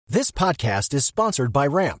This podcast is sponsored by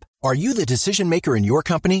Ramp. Are you the decision maker in your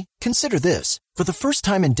company? Consider this. For the first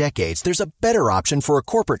time in decades, there's a better option for a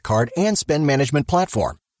corporate card and spend management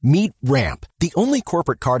platform. Meet Ramp, the only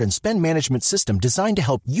corporate card and spend management system designed to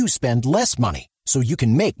help you spend less money so you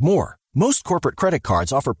can make more. Most corporate credit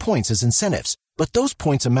cards offer points as incentives, but those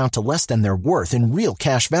points amount to less than their worth in real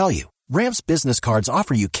cash value. Ramp's business cards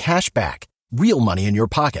offer you cash back, real money in your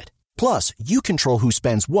pocket. Plus, you control who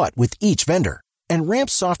spends what with each vendor. And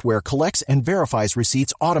Ramp's software collects and verifies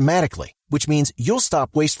receipts automatically, which means you'll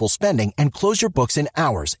stop wasteful spending and close your books in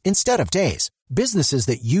hours instead of days. Businesses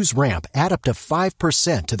that use Ramp add up to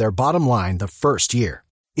 5% to their bottom line the first year.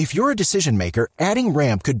 If you're a decision maker, adding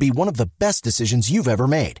Ramp could be one of the best decisions you've ever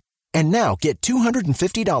made. And now get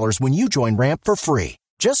 $250 when you join Ramp for free.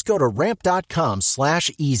 Just go to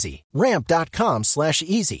ramp.com/easy.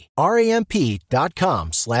 Ramp.com/easy.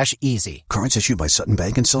 RAMP.com/easy. Cards issued by Sutton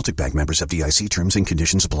Bank and Celtic Bank, members FDIC. Terms and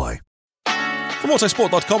conditions apply. From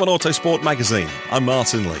Autosport.com and Autosport Magazine, I'm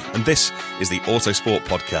Martin Lee, and this is the Autosport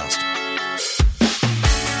Podcast.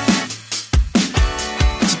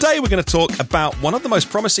 Today we're going to talk about one of the most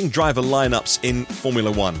promising driver lineups in Formula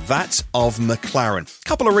One, that of McLaren. A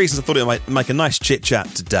couple of reasons I thought it might make a nice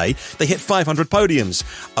chit-chat today. They hit 500 podiums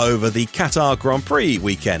over the Qatar Grand Prix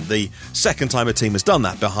weekend, the second time a team has done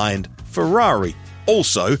that behind Ferrari.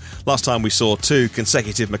 Also, last time we saw two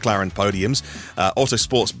consecutive McLaren podiums,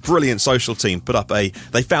 Autosport's brilliant social team they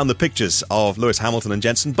found the pictures of Lewis Hamilton and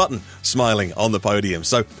Jenson Button smiling on the podium.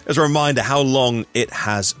 So as a reminder how long it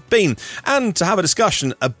has been, and to have a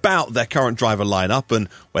discussion about their current driver lineup and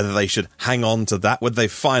whether they should hang on to that, whether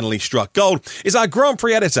they've finally struck gold, is our Grand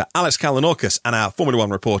Prix editor Alex Kalinauckas and our Formula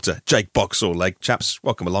One reporter Jake Boxall. Chaps,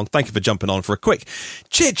 welcome along. Thank you for jumping on for a quick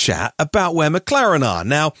chit-chat about where McLaren are.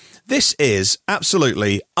 Now, this is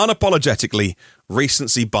absolutely, unapologetically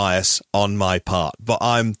recency bias on my part, but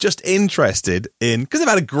I'm just interested in, because they've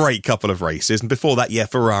had a great couple of races, and before that,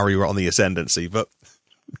 Ferrari were on the ascendancy, but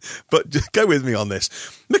just go with me on this.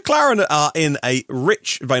 McLaren are in a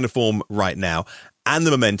rich vein of form right now, and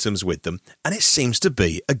the momentum's with them, and it seems to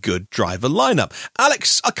be a good driver lineup.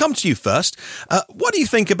 Alex, I'll come to you first. What do you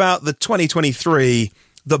think about the 2023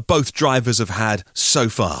 that both drivers have had so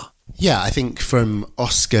far? Yeah, I think from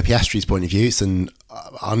Oscar Piastri's point of view, it's an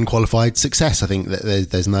unqualified success. I think that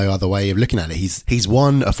there's no other way of looking at it. He's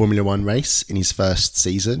won a Formula One race in his first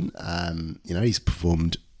season. He's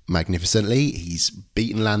performed magnificently. He's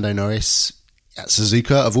beaten Lando Norris at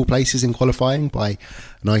Suzuka, of all places, in qualifying by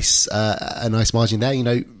a nice margin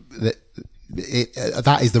there.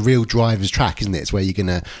 That is the real driver's track, isn't it? It's where you're going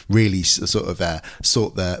to really sort of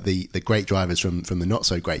sort the great drivers from the not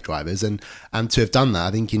so great drivers, and to have done that,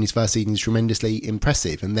 I think in his first season is tremendously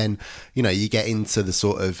impressive. And then you get into the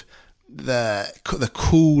sort of the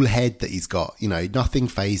cool head that he's got. Nothing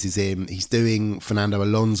phases him. He's doing Fernando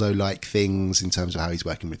Alonso-like things in terms of how he's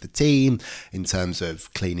working with the team, in terms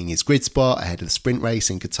of cleaning his grid spot ahead of the sprint race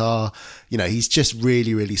in Qatar. He's just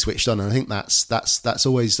really, really switched on, and I think that's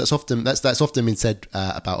often been said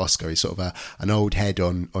about Oscar. He's sort of an old head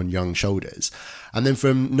on young shoulders. And then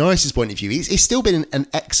from Norris's point of view, it's still been an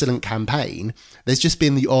excellent campaign. There's just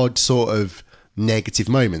been the odd sort of negative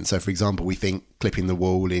moments. So, for example, we think clipping the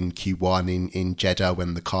wall in Q1 in Jeddah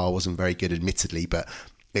when the car wasn't very good, admittedly, but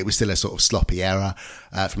it was still a sort of sloppy error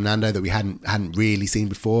from Lando that we hadn't really seen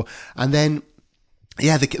before. And then, the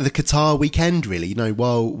Qatar weekend, really,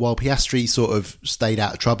 while Piastri sort of stayed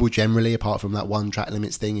out of trouble generally, apart from that one track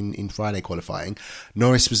limits thing in Friday qualifying,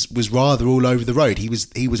 Norris was rather all over the road. He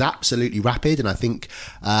was absolutely rapid, and I think,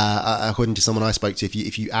 according to someone I spoke to,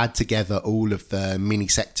 if you add together all of the mini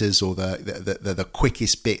sectors or the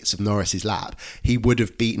quickest bits of Norris's lap, he would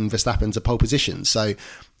have beaten Verstappen to pole position. So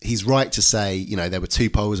he's right to say, there were two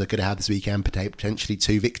poles I could have had this weekend, potentially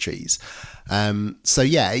two victories. It's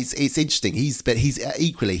interesting. He's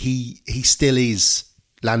equally, he still is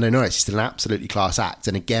Lando Norris. He's still an absolutely class act.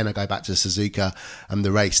 And again, I go back to Suzuka and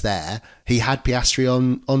the race there. He had Piastri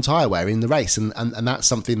on tyre wear in the race. And that's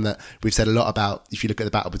something that we've said a lot about. If you look at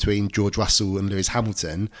the battle between George Russell and Lewis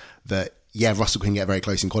Hamilton, that Russell can get very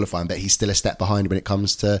close in qualifying, but he's still a step behind when it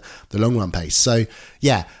comes to the long run pace. So,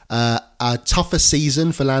 a tougher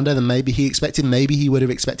season for Lando than maybe he expected. Maybe he would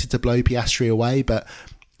have expected to blow Piastri away, but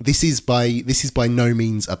this is by no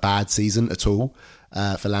means a bad season at all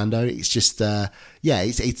for Lando. It's just,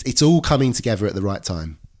 it's all coming together at the right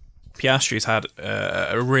time. Piastri's had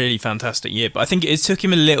a really fantastic year, but I think it took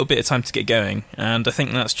him a little bit of time to get going, and I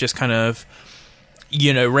think that's just kind of,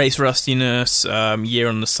 race rustiness, year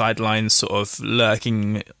on the sidelines, sort of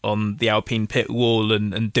lurking on the Alpine pit wall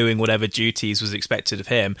and doing whatever duties was expected of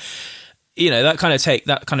him.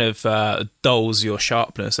 that kind of dulls your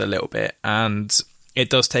sharpness a little bit, and it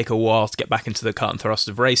does take a while to get back into the cut and thrust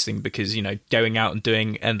of racing because, going out and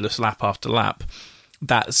doing endless lap after lap,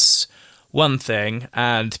 that's one thing,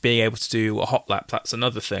 and being able to do a hot lap, that's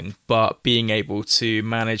another thing. But being able to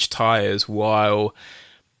manage tyres while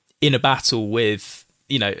in a battle with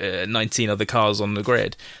 19 other cars on the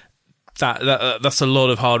grid, that's a lot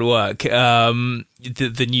of hard work.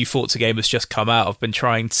 The new Forza game has just come out. I've been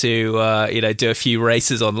trying to do a few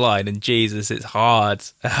races online, and Jesus, it's hard.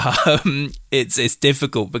 It's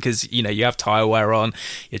difficult because you have tyre wear on,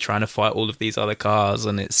 you're trying to fight all of these other cars,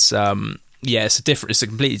 and it's it's a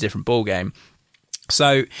completely different ball game.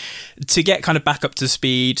 So to get kind of back up to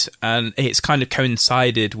speed, and it's kind of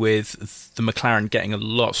coincided with the McLaren getting a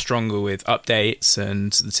lot stronger with updates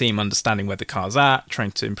and the team understanding where the car's at,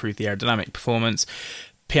 trying to improve the aerodynamic performance.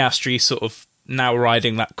 Piastri sort of now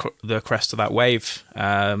riding the crest of that wave,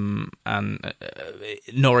 and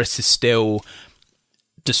Norris is still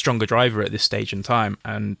the stronger driver at this stage in time,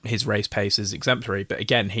 and his race pace is exemplary. But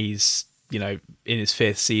again, he's in his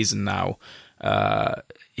 5th season now.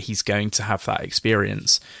 He's going to have that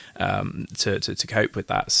experience to cope with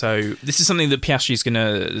that. So this is something that Piastri is going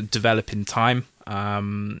to develop in time,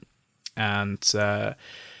 he's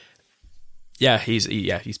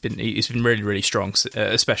been really, really strong,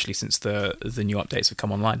 especially since the new updates have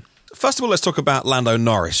come online. First of all, let's talk about Lando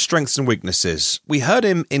Norris, strengths and weaknesses. We heard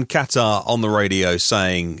him in Qatar on the radio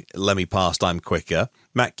saying, "Let me past, I'm quicker."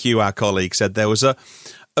 Matt Q, our colleague, said there was a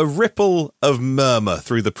ripple of murmur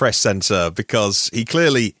through the press centre because he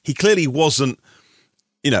clearly wasn't,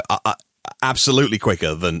 absolutely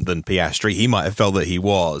quicker than Piastri. He might have felt that he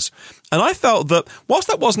was. And I felt that whilst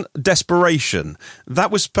that wasn't desperation, that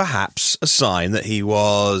was perhaps a sign that he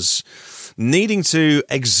was needing to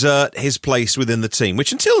exert his place within the team,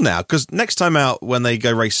 which until now, because next time out when they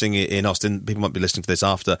go racing in Austin, people might be listening to this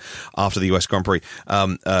after the US Grand Prix,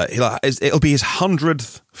 it'll be his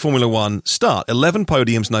 100th Formula One start. 11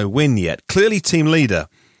 podiums, no win yet. Clearly team leader.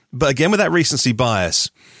 But again, with that recency bias,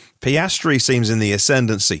 Piastri seems in the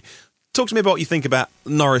ascendancy. Talk to me about what you think about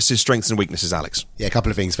Norris's strengths and weaknesses, Alex. Yeah, a couple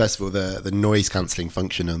of things. First of all, the noise cancelling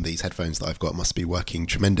function on these headphones that I've got must be working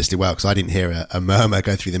tremendously well, because I didn't hear a murmur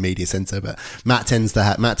go through the media centre. But Matt tends to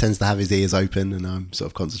have his ears open, and I'm sort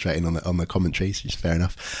of concentrating on the commentaries, which is fair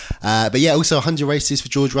enough. But yeah, also 100 races for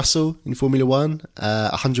George Russell in Formula One,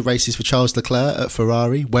 100 races for Charles Leclerc at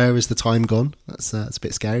Ferrari. Where has the time gone? That's a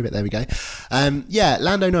bit scary, but there we go.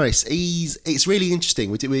 Lando Norris. It's really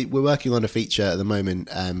interesting. We're working on a feature at the moment,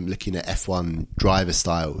 looking at F1 driver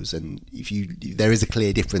styles, and there is a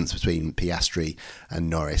clear difference between Piastri and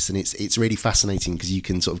Norris, and it's really fascinating because you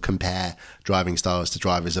can sort of compare driving styles to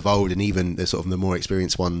drivers of old, and even the sort of the more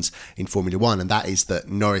experienced ones in Formula One, and that is that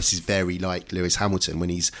Norris is very like Lewis Hamilton. When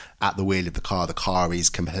he's at the wheel of the car is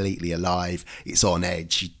completely alive, it's on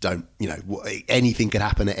edge, anything could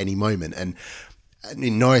happen at any moment. And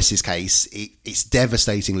in Norris's case, it's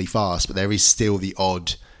devastatingly fast, but there is still the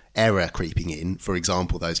odd error creeping in, for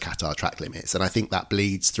example, those Qatar track limits. And I think that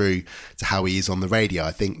bleeds through to how he is on the radio.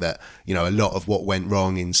 I think that, a lot of what went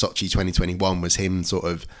wrong in Sochi 2021 was him sort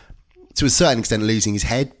of, to a certain extent, losing his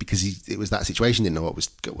head, because it was that situation, didn't know what was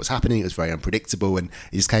happening. It was very unpredictable, and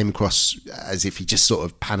it just came across as if he just sort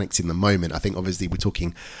of panicked in the moment. I think obviously we're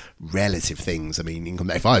talking relative things. I mean,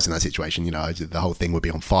 if I was in that situation, the whole thing would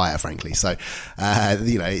be on fire, frankly. So,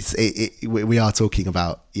 we are talking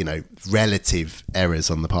about, relative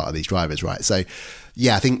errors on the part of these drivers, right? So,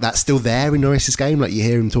 yeah, I think that's still there in Norris's game. Like, you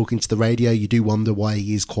hear him talking to the radio, you do wonder why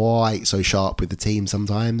he is quite so sharp with the team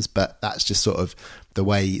sometimes, but that's just sort of the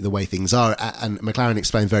way things are. And McLaren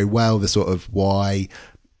explained very well the sort of why.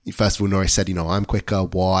 First of all, Norris said, I'm quicker.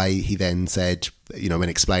 Why? He then said, when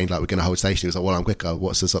explained, like, we're going to hold station, he was like, well, I'm quicker.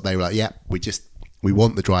 What's this? They were like, yeah, we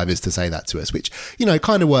want the drivers to say that to us, which,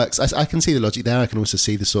 kind of works. I can see the logic there. I can also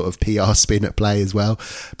see the sort of PR spin at play as well.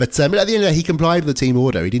 But at the end of the day, he complied with the team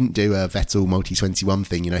order. He didn't do a Vettel multi-21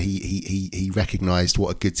 thing. He recognised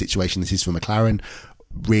what a good situation this is for McLaren.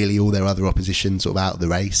 Really, all their other opposition sort of out of the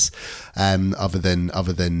race, other than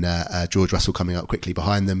George Russell coming up quickly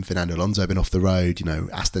behind them. Fernando Alonso been off the road.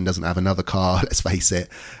 Aston doesn't have another car, let's face it,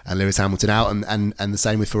 and Lewis Hamilton out, and the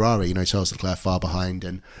same with Ferrari. Charles Leclerc far behind,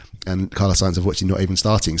 and Carlos Sainz unfortunately not even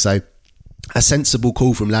starting. So a sensible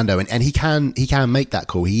call from Lando, and he can make that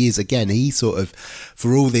call. He sort of,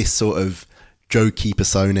 for all this sort of jokey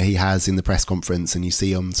persona he has in the press conference, and you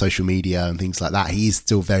see on social media and things like that, he is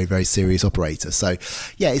still very, very serious operator. So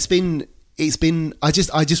yeah, it's been it's been.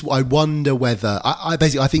 I wonder whether I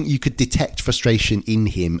think you could detect frustration in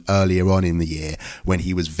him earlier on in the year when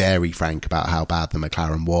he was very frank about how bad the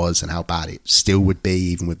McLaren was and how bad it still would be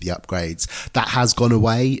even with the upgrades. That has gone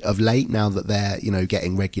away of late now that they're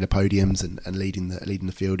getting regular podiums and leading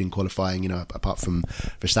the field in qualifying. Apart from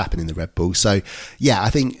Verstappen in the Red Bull. So yeah, I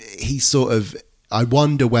think he's sort of. I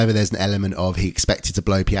wonder whether there's an element of he expected to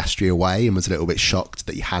blow Piastri away and was a little bit shocked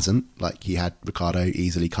that he hasn't, like he had Ricciardo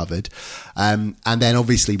easily covered, and then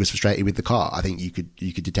obviously was frustrated with the car. I think you could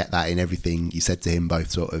detect that in everything you said to him,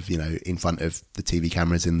 both sort of in front of the TV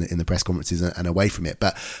cameras in the press conferences and away from it.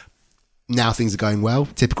 But now things are going well.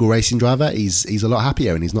 Typical racing driver, he's a lot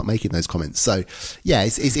happier and he's not making those comments. So yeah,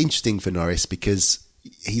 it's interesting for Norris because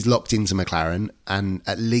he's locked into McLaren, and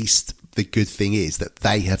at least the good thing is that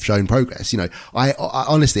they have shown progress. I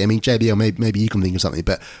honestly, I mean, JBL, maybe you can think of something,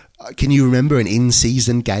 but can you remember an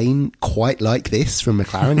in-season gain quite like this from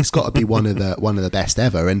McLaren? It's got to be one of the best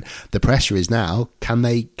ever, and the pressure is now: can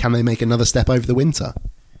they make another step over the winter?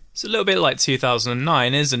 It's a little bit like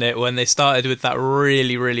 2009, isn't it, when they started with that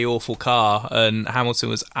really, really awful car and Hamilton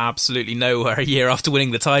was absolutely nowhere a year after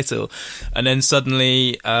winning the title. And then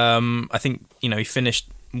suddenly, I think, he finished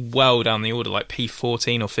well down the order, like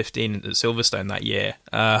P14 or 15 at Silverstone that year,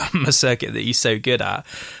 a circuit that he's so good at.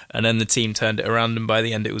 And then the team turned it around, and by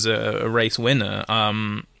the end it was a race winner.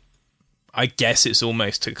 I guess it's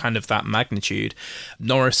almost to kind of that magnitude.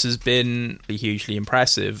 Norris has been hugely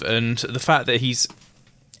impressive, and the fact that he's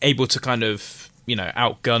able to kind of,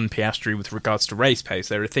 outgun Piastri with regards to race pace.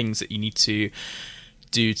 There are things that you need to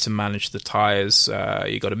do to manage the tyres.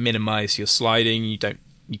 You've got to minimise your sliding.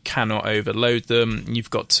 You cannot overload them. You've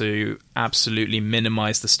got to absolutely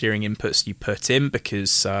minimise the steering inputs you put in,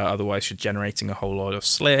 because otherwise you're generating a whole lot of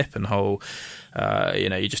slip and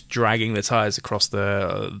you're just dragging the tyres across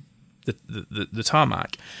the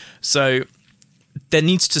tarmac. So there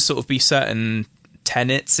needs to sort of be certain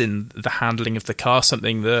tenets in the handling of the car,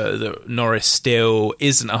 something that Norris still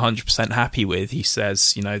isn't 100% happy with. He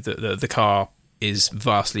says, the car is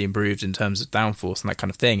vastly improved in terms of downforce and that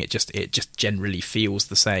kind of thing. It just generally feels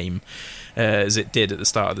the same as it did at the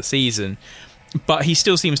start of the season, but he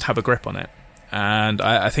still seems to have a grip on it, and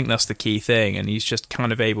I think that's the key thing. And he's just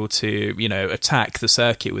kind of able to attack the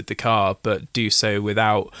circuit with the car, but do so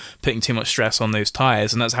without putting too much stress on those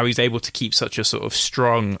tyres, and that's how he's able to keep such a sort of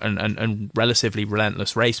strong and relatively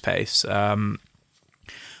relentless race pace.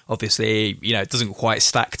 Obviously, it doesn't quite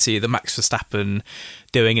stack to the Max Verstappen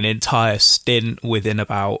doing an entire stint within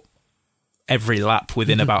about every lap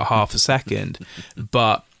within about half a second,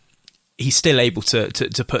 but he's still able to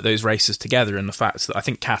put those races together. And the fact that I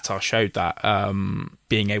think Qatar showed that,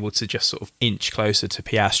 being able to just sort of inch closer to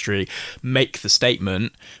Piastri, make the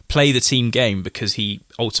statement, play the team game, because he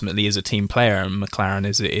ultimately is a team player and McLaren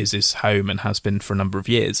is his home and has been for a number of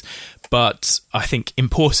years. But I think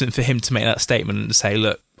important for him to make that statement and to say,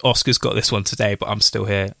 look, Oscar's got this one today, but I'm still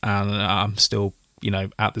here and I'm still,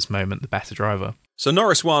 at this moment, the better driver. So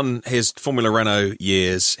Norris won his Formula Renault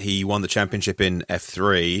years. He won the championship in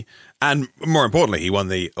F3. And more importantly, he won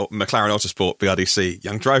the McLaren Autosport BRDC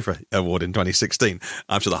Young Driver Award in 2016.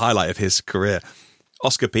 I'm sure the highlight of his career.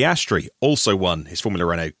 Oscar Piastri also won his Formula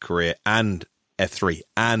Renault career and F3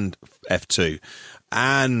 and F2.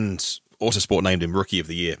 And Autosport named him Rookie of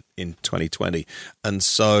the Year in 2020. And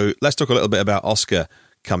so let's talk a little bit about Oscar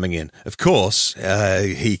coming in. Of course,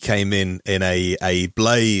 he came in a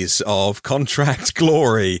blaze of contract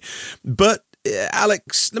glory. But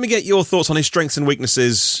Alex, let me get your thoughts on his strengths and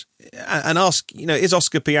weaknesses and ask, is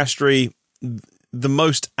Oscar Piastri the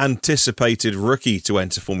most anticipated rookie to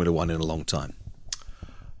enter Formula One in a long time?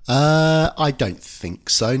 I don't think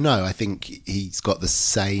so. No, I think he's got the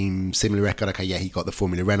similar record. Okay, yeah, he got the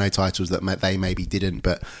Formula Renault titles that they maybe didn't,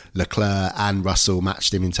 but Leclerc and Russell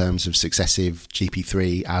matched him in terms of successive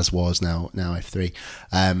GP3, as was now F3,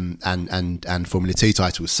 and Formula 2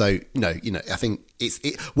 titles. So I think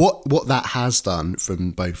what that has done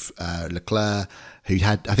from both Leclerc, who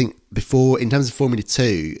had, I think, before, in terms of Formula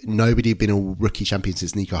 2, nobody had been a rookie champion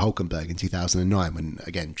since Nico Hülkenberg in 2009, when,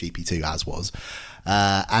 again, GP2 as was.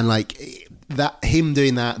 And that, him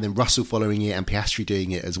doing that, and then Russell following it, and Piastri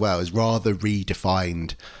doing it as well, has rather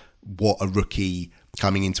redefined what a rookie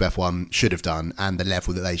coming into F1 should have done and the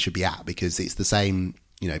level that they should be at, because it's the same,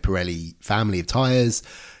 Pirelli family of tyres.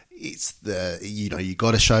 It's you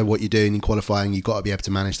got to show what you're doing in qualifying. You've got to be able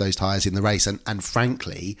to manage those tyres in the race. And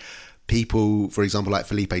frankly, people, for example, like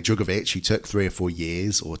Felipe Drugovich, who took 3 or 4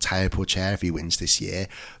 years, or Teo Porcher if he wins this year,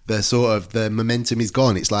 the momentum is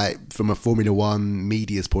gone. It's like, from a Formula One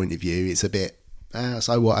media's point of view, it's a bit,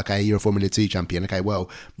 so what? Okay, you're a Formula 2 champion. Okay,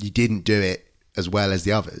 well, you didn't do it as well as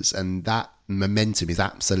the others, and that momentum is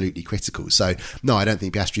absolutely critical. So no, I don't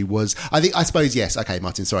think Piastri was. I suppose yes. Okay,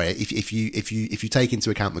 Martin. Sorry. If you take into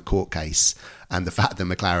account the court case and the fact that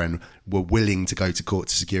McLaren were willing to go to court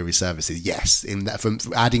to secure his services, yes. In that, from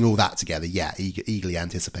adding all that together, yeah, eagerly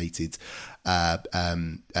anticipated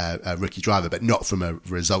a rookie driver, but not from a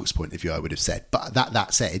results point of view, I would have said. But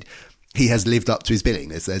that said, he has lived up to his billing.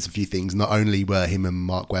 There's a few things. Not only were him and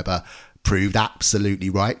Mark Webber proved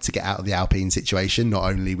absolutely right to get out of the Alpine situation, not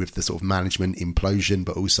only with the sort of management implosion,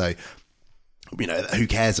 but also, you know, who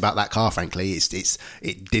cares about that car, frankly?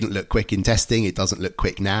 It didn't look quick in testing. It doesn't look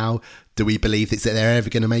quick now. Do we believe that they're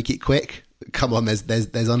ever going to make it quick? Come on,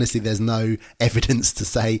 there's honestly, there's no evidence to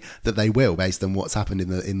say that they will, based on what's happened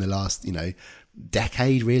in the last, you know,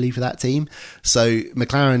 decade really for that team. So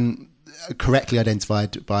McLaren correctly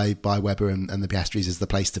identified by Webber and the Piastris as the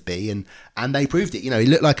place to be, and they proved it. You know, it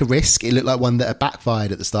looked like a risk. It looked like one that had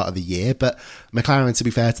backfired at the start of the year, but McLaren, to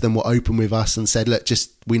be fair to them, were open with us and said, look,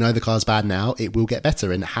 we know the car's bad now, it will get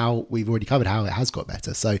better, and how we've already covered how it has got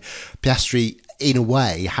better. So Piastri, in a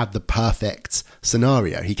way, had the perfect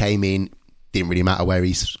scenario. He came in, didn't really matter where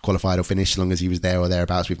he's qualified or finished, as long as he was there or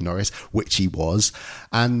thereabouts with Norris, which he was,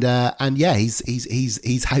 and yeah,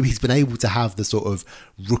 he's been able to have the sort of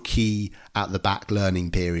rookie at the back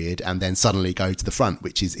learning period, and then suddenly go to the front,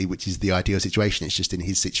 which is the ideal situation. It's just in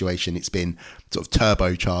his situation, it's been sort of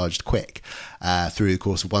turbocharged quick through the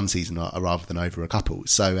course of one season rather than over a couple.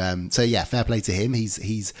 So yeah, fair play to him.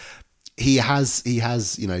 He has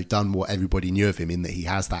you know, done what everybody knew of him, in that he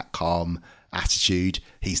has that calm attitude.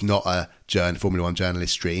 He's not a Formula One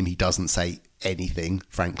journalist stream. He doesn't say anything,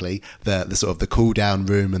 frankly. The sort of the cool down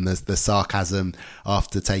room and the sarcasm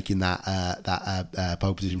after taking that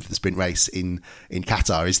pole position for the sprint race in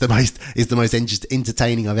Qatar is the most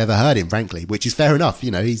entertaining I've ever heard him, frankly, which is fair enough.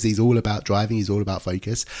 You know, he's all about driving, he's all about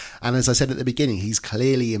focus, and as I said at the beginning, he's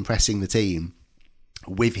clearly impressing the team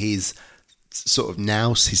with his sort of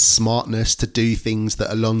nous, his smartness to do things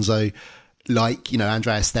that Alonso, like, you know,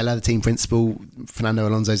 Andrea Stella, the team principal, Fernando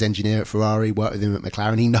Alonso's engineer at Ferrari, worked with him at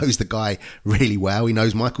McLaren. He knows the guy really well. He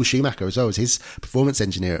knows Michael Schumacher as well as his performance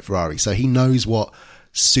engineer at Ferrari. So he knows what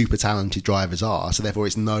super talented drivers are. So therefore,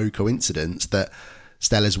 it's no coincidence that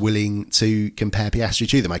Stella's willing to compare Piastri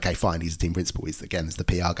to them. Okay, fine, he's a team principal. There's the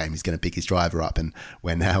PR game. He's going to pick his driver up. And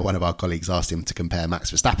when one of our colleagues asked him to compare Max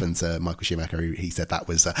Verstappen to Michael Schumacher, he said that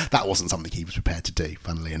wasn't something he was prepared to do,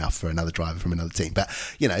 funnily enough, for another driver from another team. But,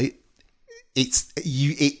 you know,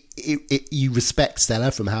 you respect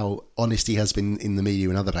Stella from how honest he has been in the media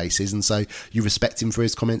and other places, and so you respect him for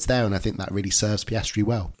his comments there, and I think that really serves Piastri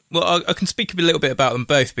well. Well, I can speak a little bit about them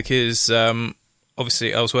both, because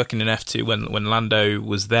obviously I was working in F2 when Lando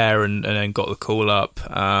was there and then got the call up,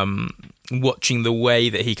 watching the way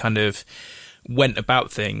that he kind of went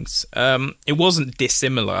about things. It wasn't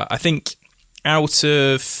dissimilar. I think out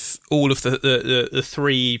of all of the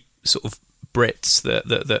three sort of Brits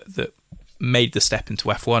that made the step into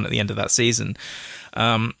F1 at the end of that season,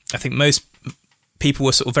 I think most people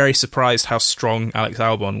were sort of very surprised how strong Alex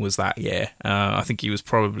Albon was that year. I think he was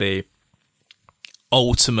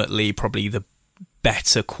ultimately the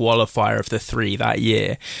better qualifier of the three that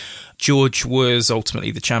year. George was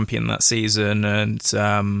ultimately the champion that season, and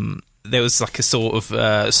there was like a sort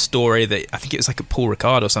of story that I think it was like a Paul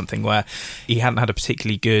Ricard or something, where he hadn't had a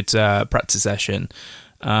particularly good practice session.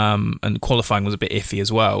 And qualifying was a bit iffy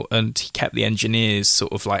as well, and he kept the engineers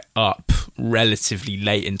sort of like up relatively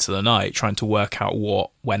late into the night trying to work out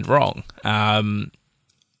what went wrong. And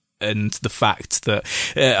the fact that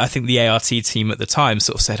I think the ART team at the time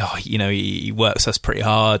sort of said, oh, you know, he works us pretty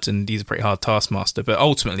hard and he's a pretty hard taskmaster, but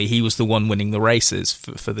ultimately he was the one winning the races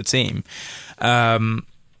for the team. And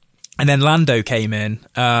then Lando came in,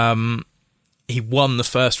 he won the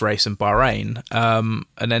first race in Bahrain,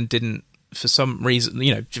 and then didn't, for some reason,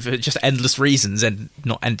 you know, for just endless reasons, and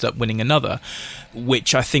not ended up winning another,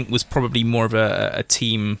 which I think was probably more of a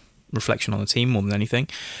team reflection on the team more than anything.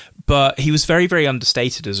 But he was very, very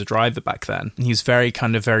understated as a driver back then. He was very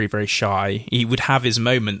shy. He would have his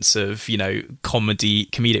moments of, you know,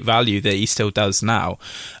 comedic value that he still does now,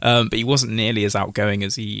 but he wasn't nearly as outgoing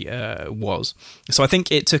as he was. So I think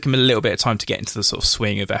it took him a little bit of time to get into the sort of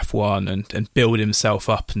swing of F1 and build himself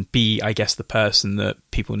up and be, I guess, the person that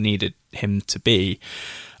people needed him to be.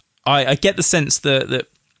 I get the sense that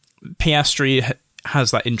Piastri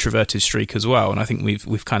has that introverted streak as well, and I think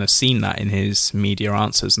we've kind of seen that in his media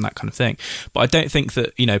answers and that kind of thing. But I don't think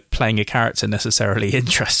that, you know, playing a character necessarily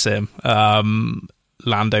interests him.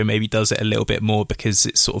 Lando maybe does it a little bit more because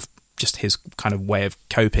it's sort of just his kind of way of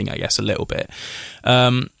coping, I guess, a little bit.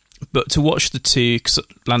 But to watch the two, because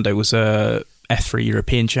Lando was F3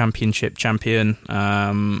 European Championship champion.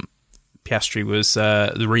 Piastri was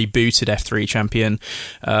the rebooted F3 champion.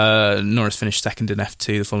 Norris finished second in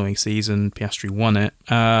F2 the following season. Piastri won it.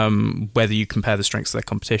 Whether you compare the strengths of their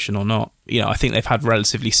competition or not, I think they've had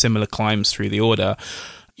relatively similar climbs through the order.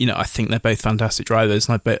 I think they're both fantastic drivers,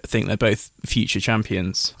 and I think they're both future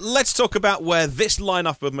champions. Let's talk about where this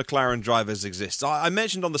lineup of McLaren drivers exists. I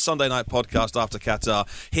mentioned on the Sunday night podcast after Qatar,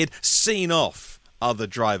 he'd seen off other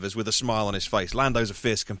drivers with a smile on his face. Lando's a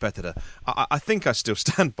fierce competitor. I think I still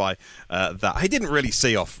stand by that. He didn't really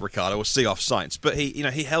see off Ricciardo or see off Sainz, but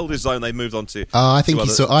he held his own. They moved on to. I think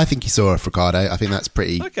he saw off Ricciardo. I think that's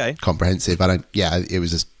pretty comprehensive. It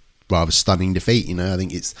was a rather stunning defeat. I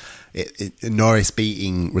think Norris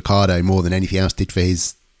beating Ricciardo more than anything else did for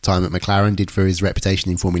his time at McLaren, did for his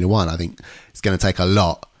reputation in Formula One. I think it's going to take a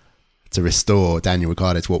lot to restore Daniel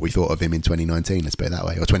Ricciardo to what we thought of him in 2019, let's put it that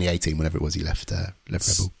way, or 2018, whenever it was he left Red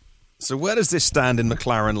Bull. So where does this stand in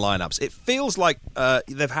McLaren lineups? It feels like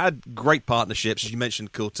they've had great partnerships, as you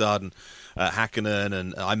mentioned, Coulthard and Hakkinen,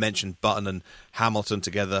 and I mentioned Button and Hamilton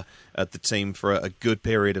together at the team for a good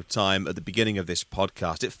period of time at the beginning of this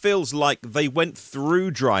podcast. It feels like they went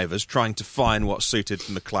through drivers trying to find what suited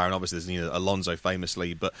McLaren. Obviously, there's Alonso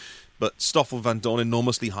famously, but Stoffel Van Dorn,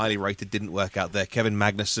 enormously highly rated, didn't work out there. Kevin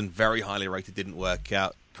Magnussen, very highly rated, didn't work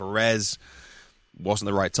out. Perez, wasn't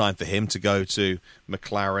the right time for him to go to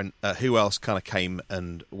McLaren. Who else kind of came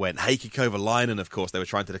and went? Heikki Kovalainen, of course. They were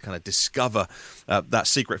trying to kind of discover that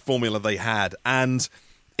secret formula they had. And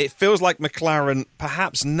it feels like McLaren,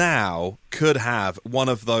 perhaps now, could have one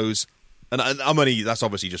of those. And that's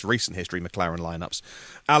obviously just recent history, McLaren lineups.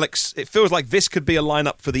 Alex, it feels like this could be a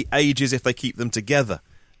lineup for the ages if they keep them together.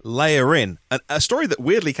 Layer in a story that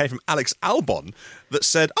weirdly came from Alex Albon that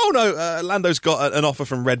said, Lando's got an offer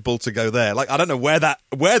from Red Bull to go there. Like, I don't know where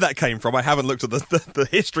that came from. I haven't looked at the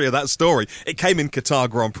history of that story. It came in Qatar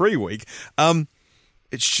Grand Prix week.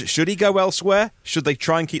 Should he go elsewhere? Should they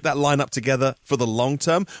try and keep that lineup together for the long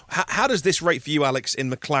term? How does this rate for you, Alex, in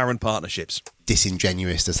McLaren partnerships?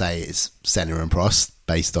 Disingenuous to say it's Senna and Prost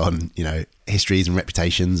based on histories and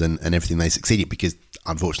reputations and everything they succeeded, because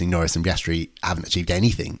unfortunately Norris and Piastri haven't achieved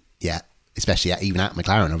anything yet, especially even at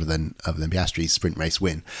McLaren other than Piastri's sprint race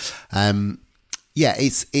win.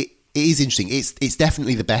 It is interesting. It's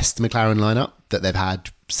definitely the best McLaren lineup that they've had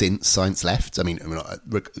since Sainz left. I mean,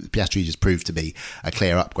 Piastri just proved to be a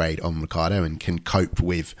clear upgrade on Ricciardo and can cope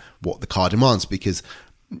with what the car demands, because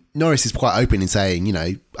Norris is quite open in saying,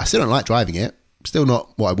 I still don't like driving it. Still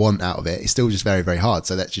not what I want out of it. It's still just very, very hard.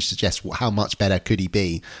 So that just suggests how much better could he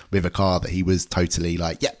be with a car that he was totally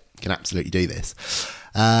like, can absolutely do this.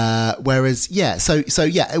 One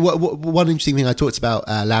interesting thing I talked about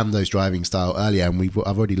Lando's driving style earlier, and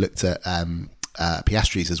I've already looked at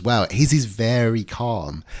Piastri's as well. His is very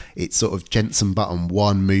calm. It's sort of Jensen Button,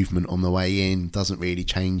 one movement on the way in, doesn't really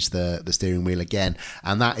change the steering wheel again,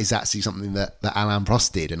 and that is actually something that Alain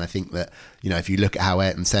Prost did. And I think that if you look at how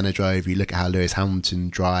Ayrton Senna drove, you look at how Lewis Hamilton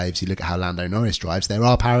drives, you look at how Lando Norris drives, there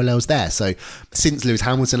are parallels there. So since Lewis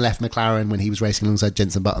Hamilton left McLaren when he was racing alongside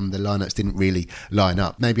Jensen Button, the lineups didn't really line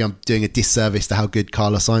up. Maybe I'm doing a disservice to how good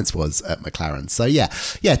Carlos Sainz was at McLaren. So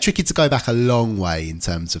tricky to go back a long way in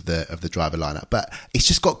terms of the driver lineup, but it's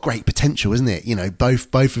just got great potential, isn't it?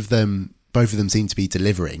 Both of them seem to be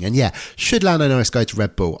delivering. And should Lando Norris go to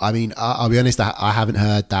Red Bull? I mean, I'll be honest, I haven't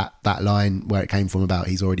heard that line where it came from about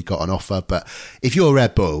he's already got an offer. But if you're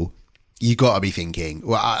Red Bull, you got to be thinking,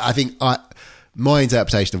 I think my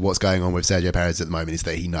interpretation of what's going on with Sergio Perez at the moment is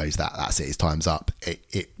that he knows that that's it, his time's up.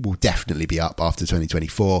 It will definitely be up after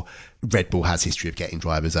 2024. Red Bull has history of getting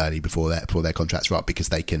drivers early before their contracts are up, because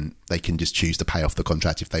they can just choose to pay off the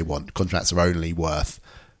contract if they want. Contracts are only worth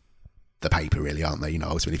the paper, really, aren't they?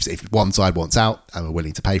 Ultimately, if one side wants out and are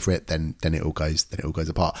willing to pay for it, then it all goes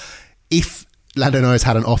apart. If Lando Norris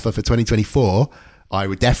had an offer for 2024, I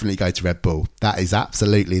would definitely go to Red Bull. That is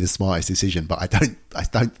absolutely the smartest decision, but I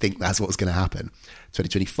don't think that's what's going to happen.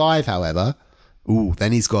 2025, however,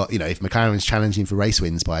 then he's got, if McLaren's challenging for race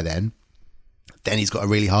wins by then he's got a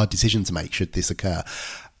really hard decision to make should this occur.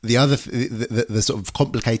 The other, the sort of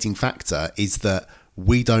complicating factor is that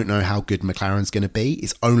we don't know how good McLaren's going to be.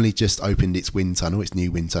 It's only just opened its wind tunnel, its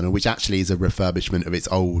new wind tunnel, which actually is a refurbishment of its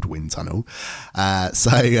old wind tunnel. That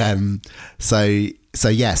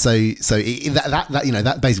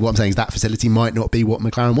basically what I'm saying is that facility might not be what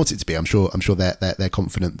McLaren wants it to be. I'm sure they're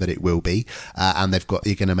confident that it will be, and they're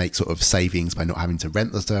going to make sort of savings by not having to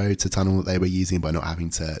rent the Toyota tunnel that they were using, by not having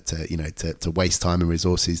to waste time and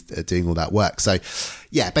resources doing all that work. So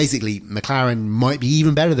basically McLaren might be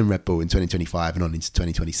even better than Red Bull in 2025 and on into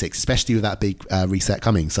 2026, especially with that big reset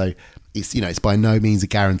coming. So it's by no means a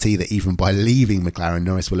guarantee that even by leaving McLaren,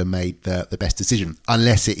 Norris will have made the best decision,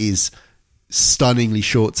 unless it is stunningly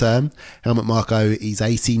short term. Helmut Marko, he's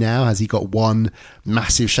 80 now. Has he got one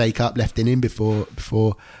massive shake up left in him before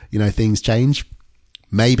things change?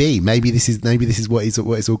 Maybe this is what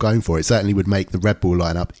it's all going for. It certainly would make the Red Bull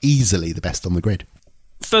lineup easily the best on the grid.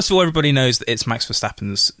 First of all, everybody knows that it's Max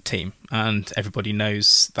Verstappen's team, and everybody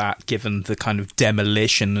knows that given the kind of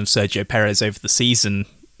demolition of Sergio Perez over the season,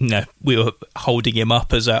 we were holding him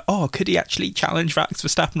up as could he actually challenge Max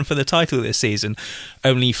Verstappen for the title this season,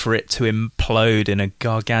 only for it to implode in a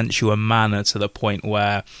gargantuan manner to the point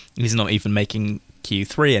where he's not even making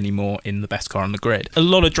Q3 anymore in the best car on the grid. A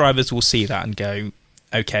lot of drivers will see that and go,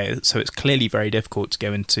 okay, so it's clearly very difficult to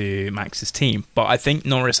go into Max's team. But I think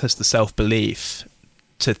Norris has the self-belief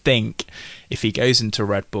to think if he goes into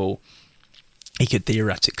Red Bull, he could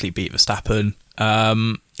theoretically beat Verstappen.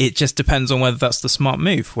 It just depends on whether that's the smart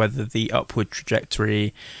move, whether the upward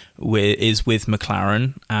trajectory is with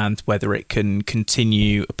McLaren and whether it can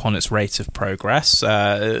continue upon its rate of progress.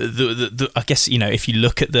 I guess, if you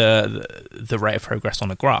look at the rate of progress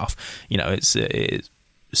on a graph, it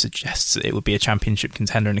suggests it would be a championship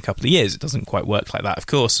contender in a couple of years. It doesn't quite work like that, of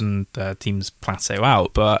course, and teams plateau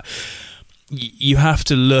out. But you have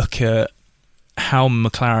to look at how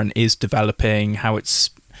McLaren is developing, how it's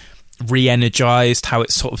re-energized, how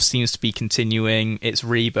it sort of seems to be continuing its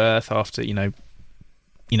rebirth after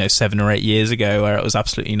 7 or 8 years ago where it was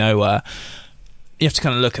absolutely nowhere. You have to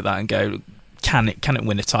kind of look at that and go, can it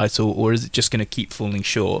win a title, or is it just going to keep falling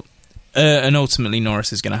short? And ultimately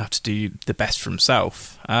Norris is going to have to do the best for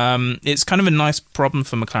himself. It's kind of a nice problem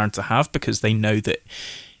for McLaren to have, because they know that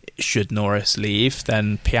should Norris leave,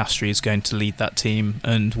 then Piastri is going to lead that team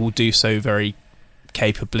and will do so very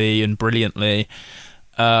capably and brilliantly.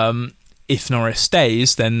 If Norris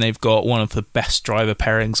stays, then they've got one of the best driver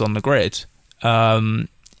pairings on the grid.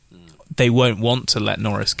 They won't want to let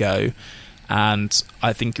Norris go, and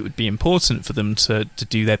I think it would be important for them to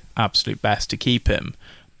do their absolute best to keep him.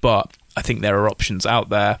 But I think there are options out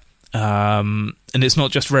there, and it's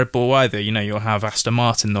not just Red Bull either. You'll have Aston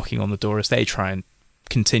Martin knocking on the door as they try and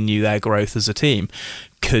continue their growth as a team.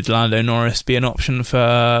 Could Lando Norris be an option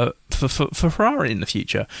for Ferrari in the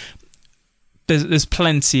future? There's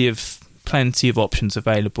plenty of options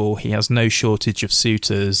available. He has no shortage of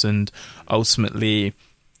suitors, and ultimately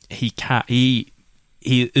he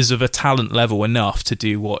is of a talent level enough to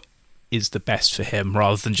do what is the best for him,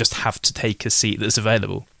 rather than just have to take a seat that's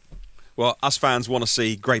available. Well, us fans want to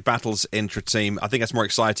see great battles intra-team. I think that's more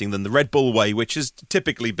exciting than the Red Bull way, which has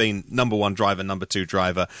typically been number one driver, number two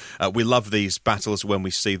driver. We love these battles when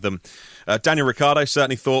we see them. Daniel Ricciardo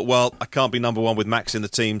certainly thought, well, I can't be number one with Max in the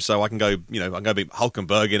team, so I can go, I'm going to be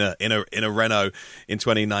Hülkenberg in a Renault in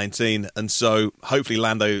 2019. And so hopefully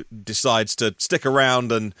Lando decides to stick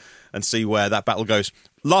around and see where that battle goes.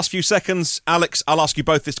 Last few seconds, Alex, I'll ask you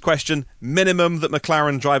both this question. Minimum that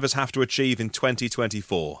McLaren drivers have to achieve in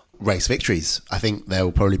 2024? Race victories. I think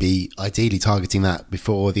they'll probably be ideally targeting that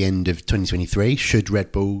before the end of 2023. Should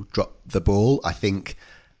Red Bull drop the ball? I think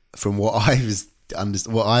from what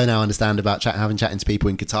I now understand about having chatting to people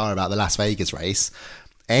in Qatar about the Las Vegas race,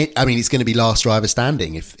 I mean, it's going to be last driver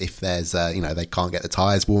standing if there's they can't get the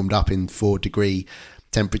tyres warmed up in 4-degree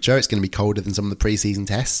temperature. It's going to be colder than some of the pre-season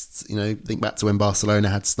tests. Think back to when Barcelona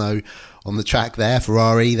had snow on the track there.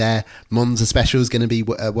 Ferrari, their Monza special is going to be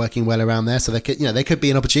working well around there. So there could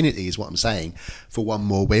be an opportunity, is what I'm saying, for one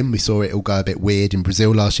more win. We saw it all go a bit weird in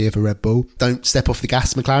Brazil last year for Red Bull. Don't step off the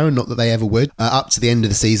gas, McLaren, not that they ever would, up to the end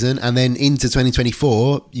of the season. And then into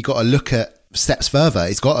 2024, you got to look at steps further.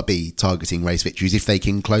 It's got to be targeting race victories if they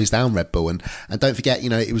can close down Red Bull. And don't forget,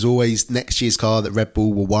 it was always next year's car that Red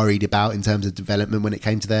Bull were worried about in terms of development when it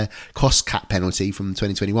came to their cost cap penalty from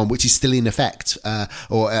 2021, which is still in effect,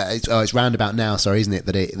 it's roundabout now, isn't it,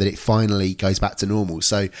 that it finally goes back to normal.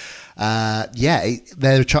 So there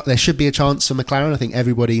should be a chance for McLaren. I think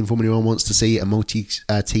everybody in Formula 1 wants to see a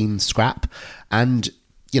multi-team scrap, and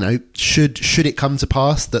should it come to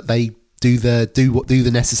pass that they do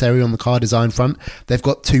the necessary on the car design front, they've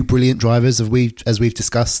got two brilliant drivers, as we've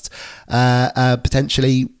discussed,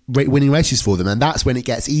 potentially winning races for them, and that's when it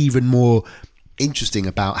gets even more interesting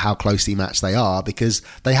about how closely matched they are, because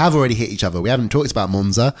they have already hit each other. We haven't talked about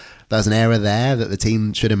Monza. there's an error there that the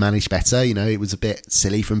team should have managed better. You know, it was a bit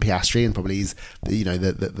silly from Piastri, and probably his, you know,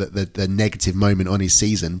 the negative moment on his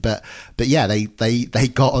season. But yeah, they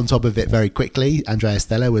got on top of it very quickly. Andrea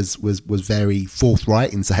Stella was very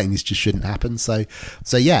forthright in saying this just shouldn't happen. So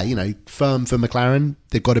yeah, you know, firm for McLaren.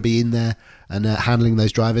 They've got to be in there and handling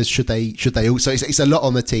those drivers. Should they also? It's a lot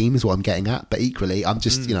on the team, is what I'm getting at. But equally, I'm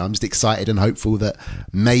just I'm just excited and hopeful that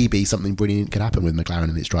maybe something brilliant could happen with McLaren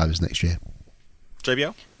and its drivers next year.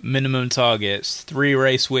 JBL? Minimum targets: 3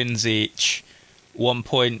 race wins each,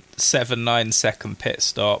 1.79 second pit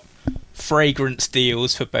stop, fragrance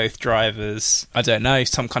deals for both drivers. I don't know,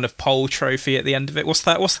 some kind of pole trophy at the end of it. What's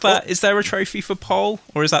that? Is there a trophy for pole,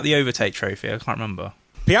 or is that the overtake trophy? I can't remember.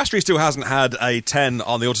 Piastri still hasn't had a 10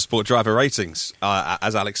 on the Autosport driver ratings,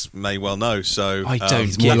 as Alex may well know. So I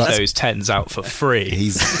don't give those 10s out for free.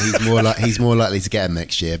 He's more likely to get them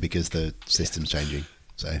next year because the system's changing.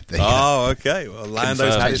 So okay. Well,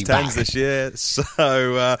 Lando's had his 10s this year,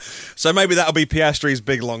 so maybe that'll be Piastri's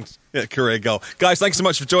big long career goal. Guys, thanks so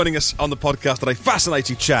much for joining us on the podcast today.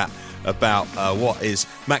 Fascinating chat about what is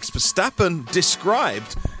Max Verstappen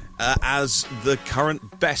described as the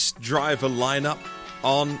current best driver lineup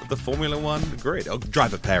on the Formula One grid, or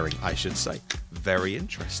driver pairing, I should say. Very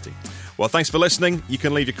interesting. Well, thanks for listening. You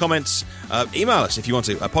can leave your comments. Email us if you want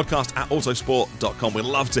to, podcast@autosport.com. We'd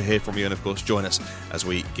love to hear from you, and of course, join us as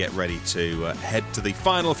we get ready to head to the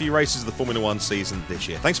final few races of the Formula One season this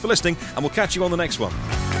year. Thanks for listening, and we'll catch you on the next one.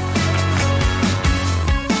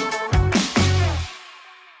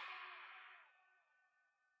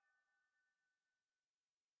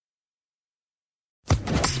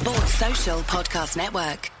 Sports Social Podcast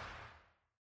Network.